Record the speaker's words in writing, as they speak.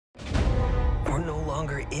no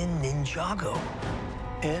longer in Ninjago.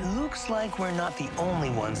 It looks like we're not the only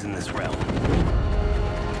ones in this realm.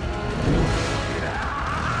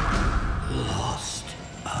 Lost,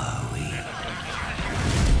 are we?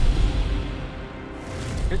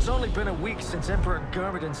 It's only been a week since Emperor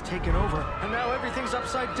Garmadon's taken over, and now everything's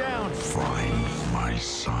upside down. Find my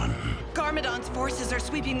son. Garmadon's forces are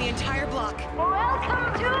sweeping the entire block.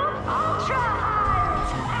 Welcome to Ultra!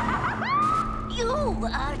 You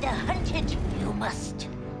are the hunted. You must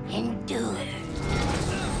endure.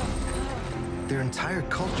 Their entire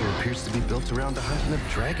culture appears to be built around the hunting of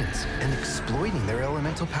dragons and exploiting their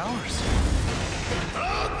elemental powers.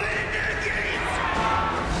 Open the gates!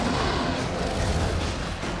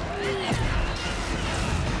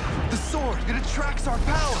 The sword, it attracts our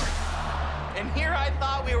power! And here I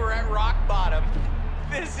thought we were at rock bottom.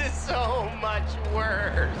 This is so much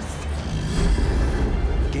worse.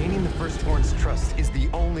 Gaining the Firstborn's trust is the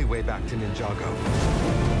only way back to Ninjago.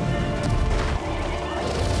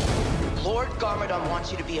 Lord Garmadon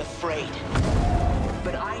wants you to be afraid.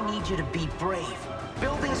 But I need you to be brave.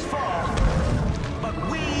 Buildings fall, but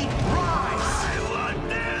we rise! I want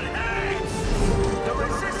their heads! The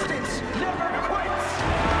resistance never quits!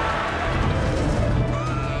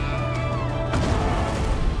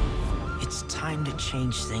 It's time to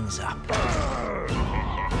change things up.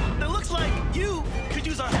 It looks like you could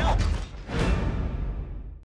use our help.